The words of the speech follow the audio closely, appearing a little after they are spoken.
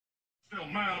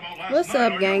What's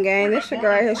up, gang? This your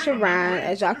girl right here, Sharon.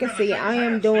 As y'all can see, I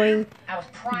am doing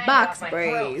box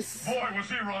braids.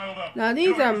 Now,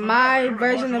 these are my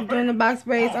version of doing the box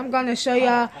braids. I'm going to show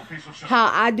y'all how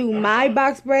I do my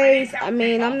box braids. I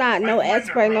mean, I'm not no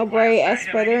expert, no braid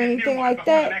expert or anything like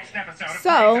that.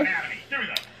 So,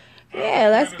 yeah,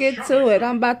 let's get to it.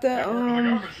 I'm about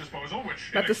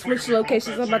to switch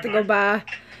locations. I'm about to go by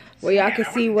where y'all can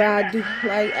see where I do,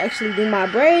 like, actually do my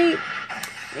braid.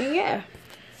 And yeah.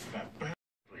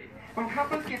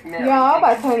 Y'all, I'm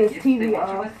about to turn this TV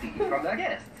off.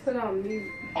 Put on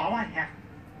mute.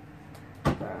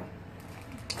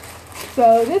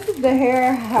 So this is the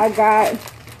hair I got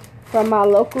from my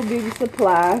local beauty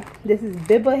supply. This is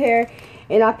Bibba hair,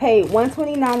 and I paid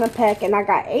 $129 a pack, and I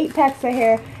got 8 packs of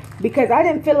hair because I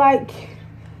didn't feel like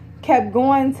kept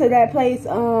going to that place,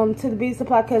 to the beauty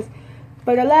supply, because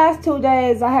for the last 2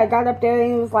 days I had got up there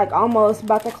and it was like almost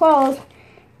about to close.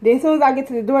 Then as soon as I get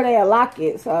to the door, they lock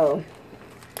it. So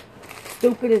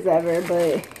stupid as ever.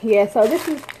 But yeah, so this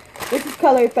is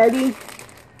color 30,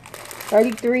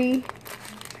 33.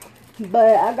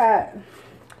 But I got a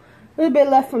little bit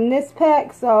left from this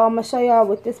pack, so I'm gonna show y'all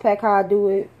with this pack how I do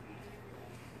it.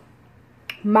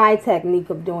 My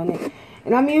technique of doing it.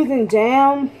 And I'm using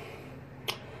jam.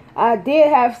 I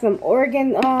did have some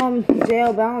Oregon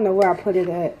gel, but I don't know where I put it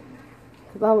at,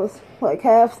 because I was like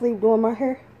half asleep doing my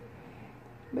hair.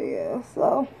 But yeah,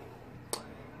 so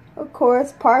of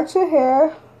course, part your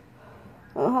hair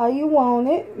on how you want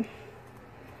it,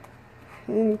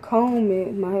 and comb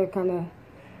it. My hair kind of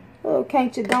a little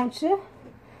can't you, don't you?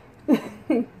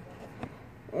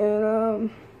 And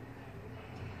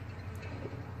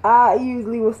I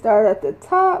usually will start at the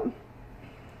top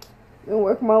and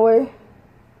work my way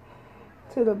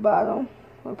to the bottom.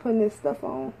 I'm putting this stuff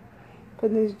on,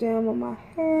 putting this jam on my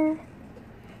hair.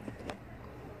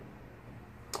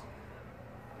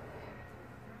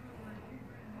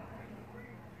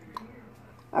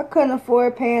 I couldn't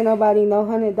afford paying nobody no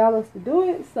 $100 to do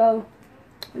it, so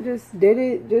I just did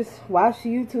it. Just watched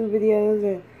YouTube videos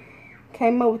and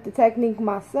came up with the technique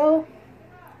myself.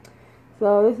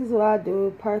 So this is what I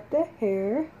do: part the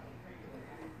hair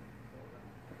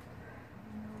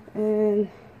and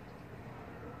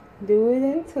do it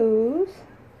in twos.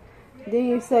 Then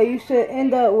you should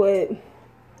end up with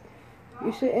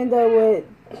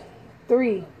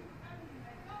 3.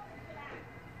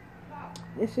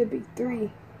 It should be 3,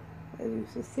 as you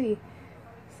should see.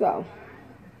 So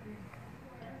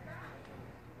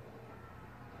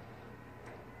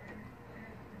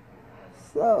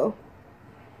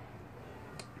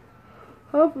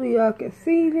hopefully y'all can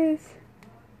see this.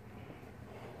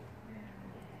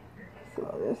 So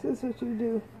this is what you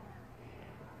do.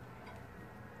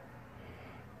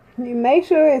 You make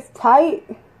sure it's tight.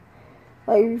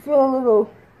 Like, if you feel a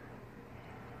little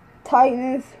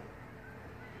tightness,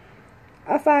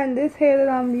 I find this hair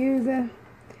that I'm using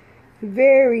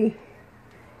very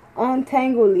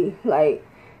untangly. Like,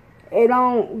 it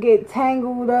don't get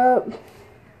tangled up.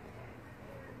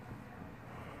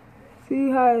 See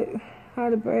how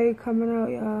the braid coming out,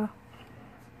 y'all.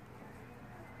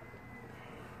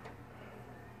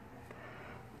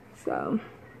 So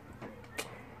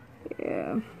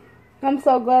yeah, I'm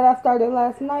so glad I started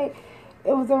last night.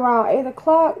 It was around 8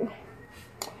 o'clock,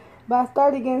 but I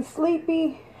started getting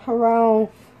sleepy around,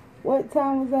 what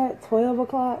time was that? 12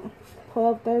 o'clock,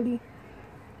 12:30.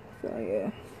 So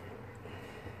yeah.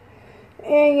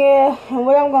 And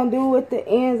what I'm gonna do with the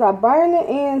ends, I burn the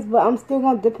ends, but I'm still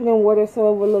gonna dip it in water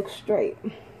so it will look straight.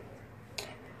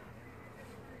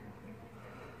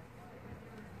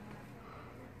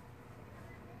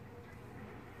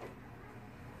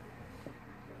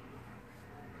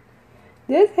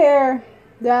 This hair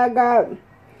that I got,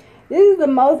 this is the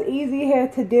most easy hair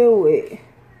to deal with.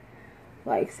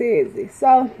 Like, seriously.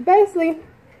 So basically,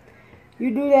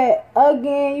 you do that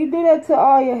again. You do that to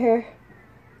all your hair.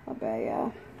 My bad,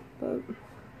 y'all. But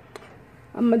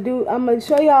I'm gonna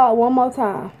show y'all one more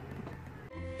time.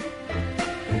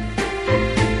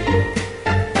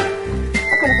 I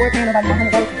couldn't afford paying nobody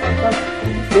 $100. So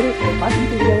did it. Watch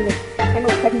YouTube videos and came up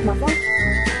with techniques myself.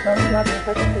 So you have to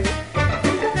practice it.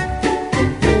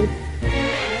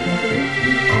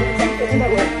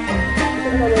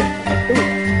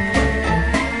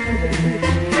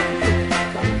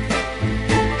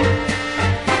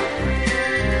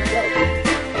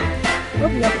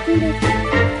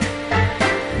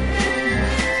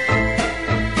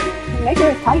 Make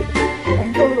sure it's tight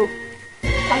and do a little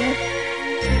tightness.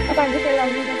 I find this hair I'm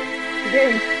using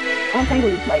very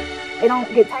untangly. Like, it don't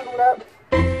get tangled up.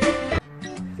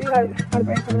 See how the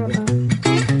braid's coming out now.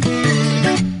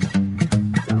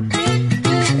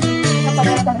 So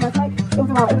It was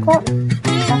around 8 o'clock. I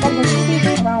started getting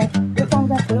sleepy around, what time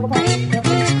was that? 12 o'clock?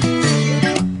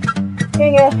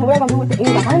 Yeah, what I'm gonna do with the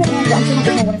end behind it, I'm still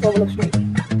gonna when it's over, look straight.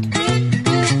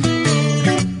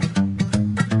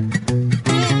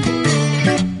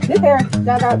 This hair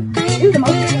that I got, this is the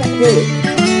most thing I can do with.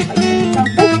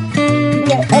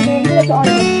 Yeah, okay, do that to all of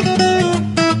them.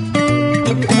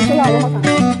 I'm gonna show y'all one more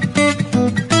time.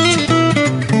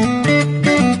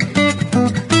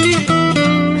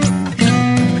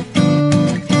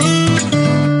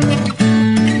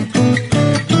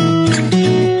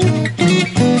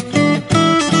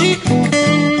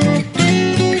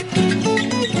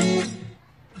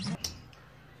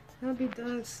 I'll be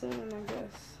done soon, I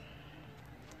guess.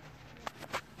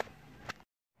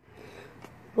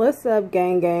 What's up,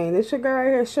 gang? It's your girl right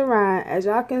here, Sharon. As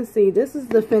y'all can see, this is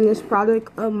the finished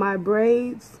product of my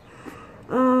braids.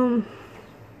 I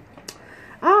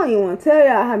don't even want to tell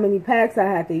y'all how many packs I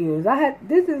had to use.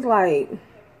 This is like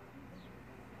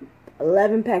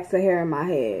 11 packs of hair in my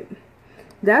head.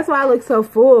 That's why I look so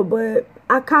full, but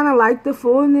I kind of like the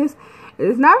fullness.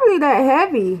 It's not really that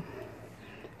heavy.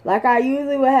 Like I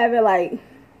usually would have it like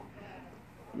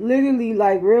literally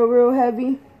like real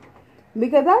heavy.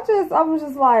 Because I was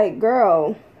just like,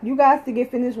 girl, you guys to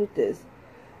get finished with this.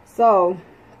 So,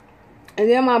 and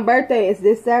then my birthday is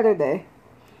this Saturday.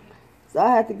 So I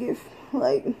had to get,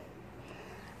 like,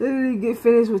 literally get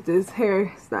finished with this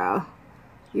hairstyle.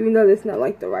 Even though it's not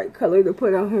like the right color to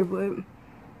put on here. But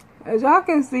as y'all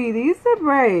can see, these are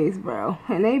braids, bro.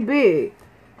 And they big.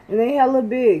 And they hella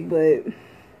big. But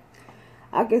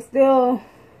I can still,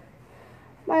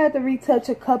 might have to retouch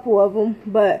a couple of them.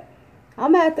 But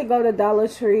I'm gonna have to go to Dollar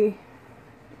Tree.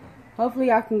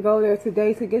 Hopefully I can go there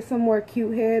today to get some more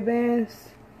cute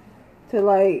headbands to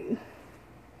like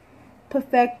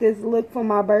perfect this look for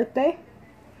my birthday.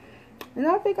 And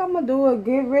I think I'm gonna do a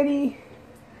get ready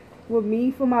with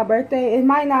me for my birthday. It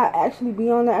might not actually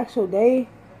be on the actual day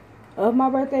of my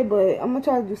birthday, but I'm gonna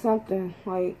try to do something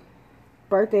like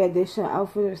birthday edition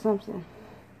outfit or something.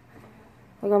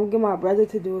 Like I'm gonna get my brother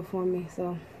to do it for me.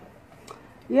 So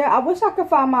yeah, I wish I could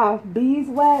find my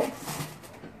beeswax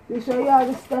to show y'all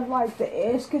the stuff like the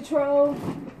edge control.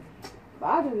 But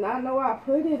I do not know where I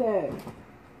put it at.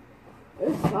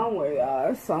 It's somewhere,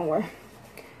 y'all. It's somewhere.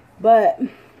 But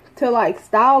to like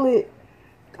style it,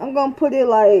 I'm gonna put it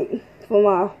like for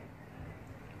my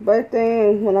birthday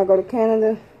and when I go to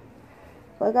Canada.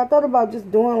 Like I thought about just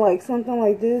doing like something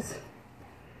like this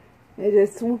and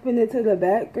just swooping it to the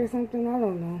back or something. I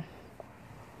don't know.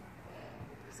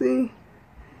 See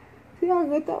how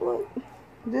good that look?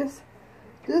 Just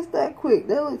that quick.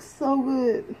 That looks so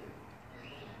good.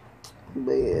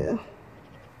 But yeah.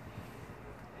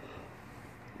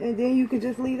 And then you could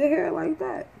just leave the hair like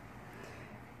that.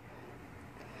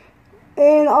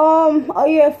 And oh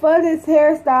yeah, for this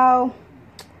hairstyle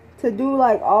to do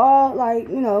like all like,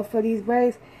 you know, for these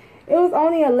braids, it was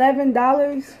only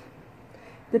 $11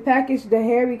 to package the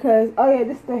hair because oh yeah,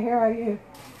 this is the hair right here.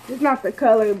 It's not the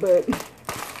color, but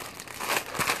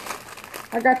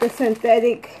I got the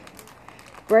synthetic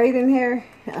braiding hair,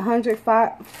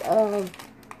 105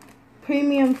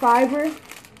 premium fiber,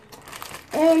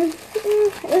 and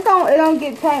it don't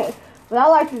get tangled. What I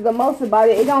like the most about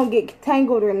it, it don't get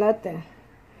tangled or nothing.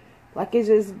 Like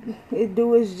it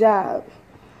do its job.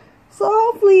 So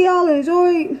hopefully y'all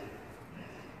enjoyed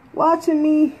watching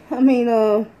me. I mean,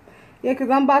 yeah, cause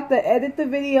I'm about to edit the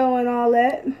video and all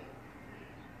that.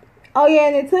 Oh yeah,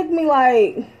 and it took me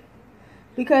like,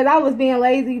 because I was being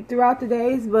lazy throughout the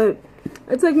days, but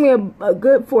it took me a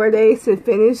good 4 days to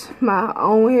finish my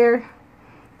own hair.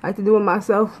 I like to do it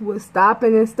myself with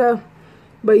stopping and stuff.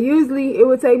 But usually it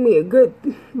would take me a good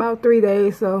about 3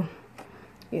 days. So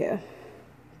yeah,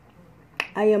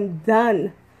 I am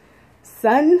done,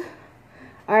 son.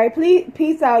 Alright, please,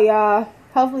 peace out, y'all.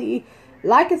 Hopefully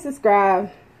like and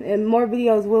subscribe, and more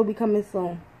videos will be coming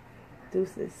soon.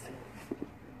 Deuces.